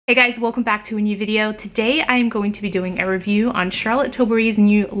Hey guys, welcome back to a new video. Today I am going to be doing a review on Charlotte Tilbury's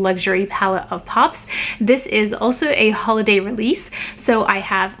new luxury palette of pops. This is also a holiday release, so I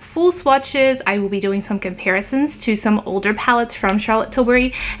have full swatches. I will be doing some comparisons to some older palettes from Charlotte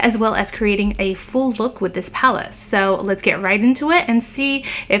Tilbury, as well as creating a full look with this palette. So let's get right into it and see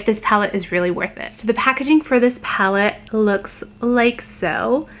if this palette is really worth it. So the packaging for this palette looks like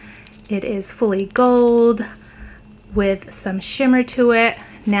so. It is fully gold with some shimmer to it.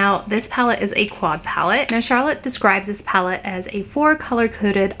 Now, this palette is a quad palette. Now, Charlotte describes this palette as a 4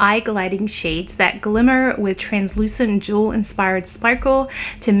 color-coded eye-gliding shades that glimmer with translucent jewel-inspired sparkle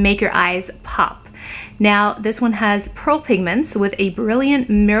to make your eyes pop. Now, this one has pearl pigments with a brilliant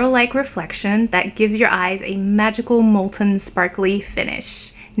mirror-like reflection that gives your eyes a magical, molten, sparkly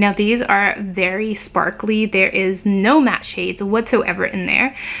finish. Now, these are very sparkly. There is no matte shades whatsoever in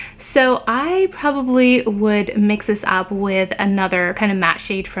there. So I probably would mix this up with another kind of matte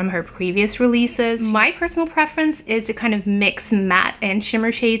shade from her previous releases. My personal preference is to kind of mix matte and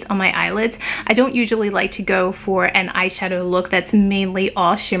shimmer shades on my eyelids. I don't usually like to go for an eyeshadow look that's mainly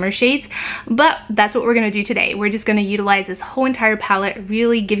all shimmer shades, but that's what we're gonna do today. We're just gonna utilize this whole entire palette,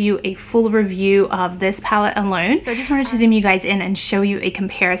 really give you a full review of this palette alone. So I just wanted to zoom you guys in and show you a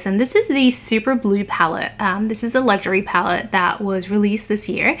comparison. This is the Super Blue palette. This is a luxury palette that was released this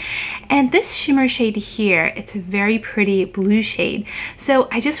year. And this shimmer shade here, it's a very pretty blue shade. So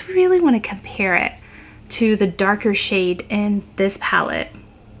I just really want to compare it to the darker shade in this palette.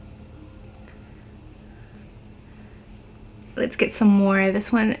 Let's get some more.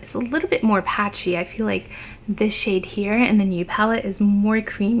 This one is a little bit more patchy. I feel like this shade here in the new palette is more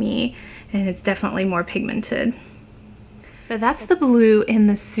creamy and it's definitely more pigmented. But that's the blue in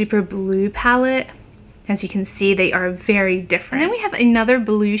the Super Blue palette. As you can see, they are very different. And then we have another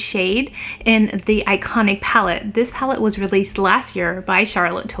blue shade in the Iconic palette. This palette was released last year by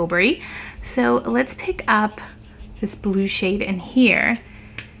Charlotte Tilbury. So let's pick up this blue shade in here.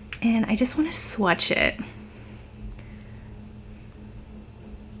 And I just want to swatch it.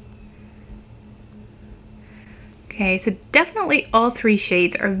 Okay, so definitely all three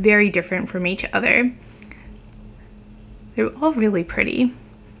shades are very different from each other. They're all really pretty,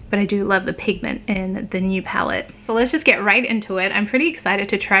 but I do love the pigment in the new palette. So let's just get right into it. I'm pretty excited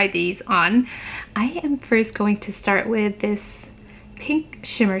to try these on. I am first going to start with this pink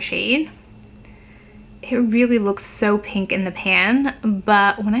shimmer shade. It really looks so pink in the pan,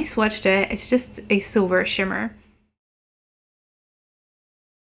 but when I swatched it, it's just a silver shimmer.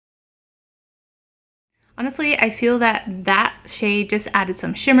 Honestly, I feel that that shade just added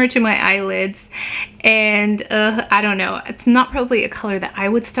some shimmer to my eyelids, and I don't know, it's not probably a color that I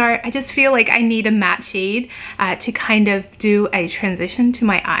would start. I just feel like I need a matte shade to kind of do a transition to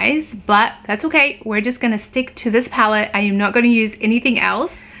my eyes, but that's okay. We're just gonna stick to this palette. I am not gonna use anything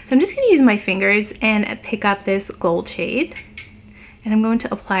else. So I'm just gonna use my fingers and pick up this gold shade, and I'm going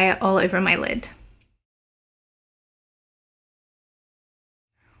to apply it all over my lid.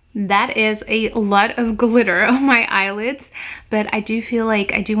 That is a lot of glitter on my eyelids, but I do feel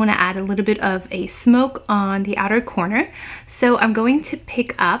like I do want to add a little bit of a smoke on the outer corner. So I'm going to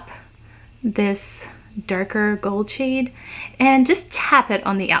pick up this darker gold shade and just tap it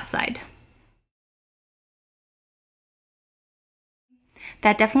on the outside.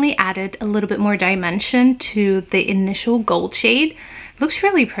 That definitely added a little bit more dimension to the initial gold shade. Looks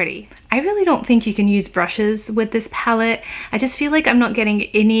really pretty. I really don't think you can use brushes with this palette. I just feel like I'm not getting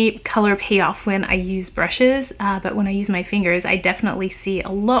any color payoff when I use brushes, but when I use my fingers, I definitely see a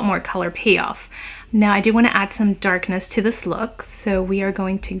lot more color payoff. Now, I do want to add some darkness to this look, so we are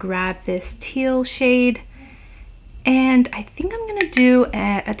going to grab this teal shade, and I think I'm gonna do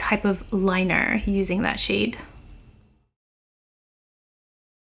a type of liner using that shade.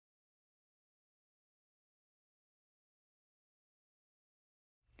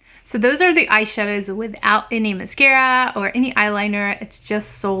 So those are the eyeshadows without any mascara or any eyeliner. It's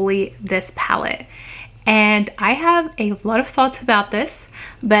just solely this palette. And I have a lot of thoughts about this,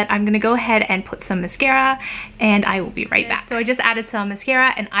 but I'm gonna go ahead and put some mascara and I will be right back. So I just added some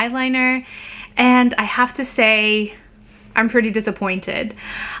mascara and eyeliner, and I have to say, I'm pretty disappointed.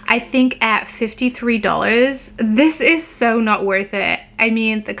 I think at $53, this is so not worth it. I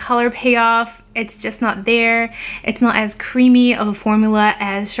mean, the color payoff, it's just not there. It's not as creamy of a formula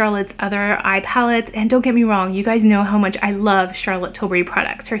as Charlotte's other eye palettes. And don't get me wrong, you guys know how much I love Charlotte Tilbury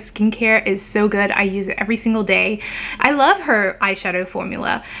products. Her skincare is so good. I use it every single day. I love her eyeshadow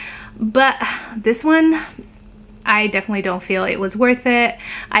formula. But this one, I definitely don't feel it was worth it.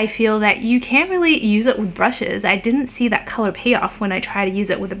 I feel that you can't really use it with brushes. I didn't see that color payoff when I try to use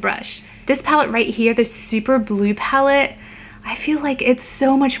it with a brush. This palette right here, the Super Blue palette, I feel like it's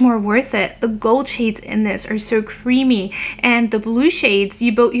so much more worth it. The gold shades in this are so creamy, and the blue shades,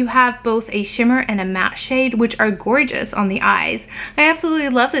 you have both a shimmer and a matte shade, which are gorgeous on the eyes. I absolutely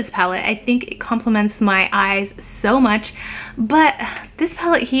love this palette. I think it complements my eyes so much, but this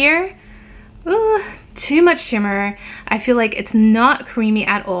palette here, ooh, too much shimmer. I feel like it's not creamy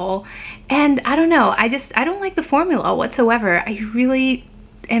at all, and I don't know, I don't like the formula whatsoever. I really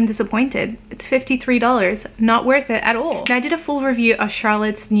am disappointed. It's $53, not worth it at all. Now, I did a full review of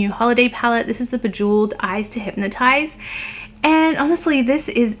Charlotte's new holiday palette. This is the Bejeweled Eyes to Hypnotize. And honestly, this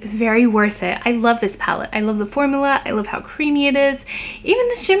is very worth it. I love this palette. I love the formula. I love how creamy it is. Even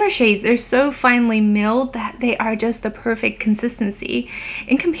the shimmer shades, they're so finely milled that they are just the perfect consistency.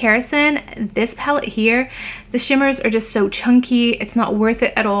 In comparison, this palette here, the shimmers are just so chunky. It's not worth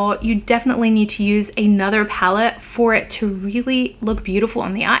it at all. You definitely need to use another palette for it to really look beautiful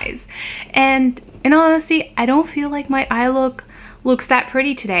on the eyes. And in all honesty, I don't feel like my eye look looks that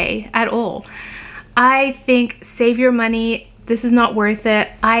pretty today at all. I think save your money. This is not worth it.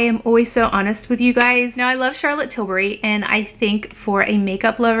 I am always so honest with you guys. Now, I love Charlotte Tilbury, and I think for a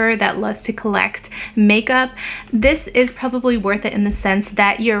makeup lover that loves to collect makeup, this is probably worth it in the sense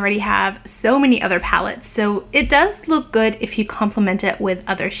that you already have so many other palettes. So it does look good if you complement it with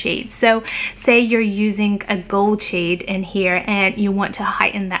other shades. So say you're using a gold shade in here and you want to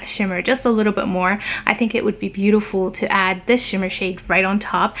heighten that shimmer just a little bit more. I think it would be beautiful to add this shimmer shade right on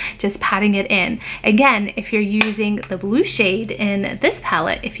top, just patting it in. Again, if you're using the blue shade in this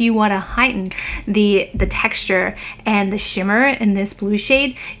palette, if you want to heighten the texture and the shimmer in this blue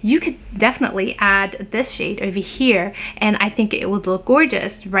shade, you could definitely add this shade over here, and I think it would look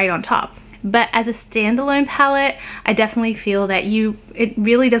gorgeous right on top. But as a standalone palette, I definitely feel that it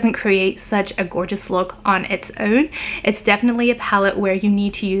really doesn't create such a gorgeous look on its own. It's definitely a palette where you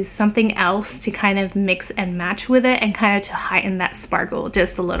need to use something else to kind of mix and match with it and kind of to heighten that sparkle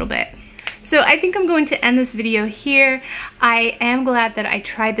just a little bit. So I think I'm going to end this video here. I am glad that I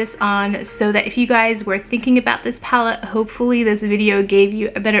tried this on so that if you guys were thinking about this palette, hopefully this video gave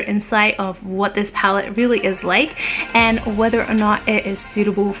you a better insight of what this palette really is like and whether or not it is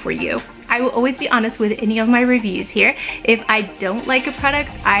suitable for you. I will always be honest with any of my reviews here. If I don't like a product,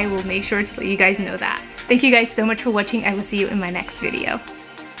 I will make sure to let you guys know that. Thank you guys so much for watching. I will see you in my next video.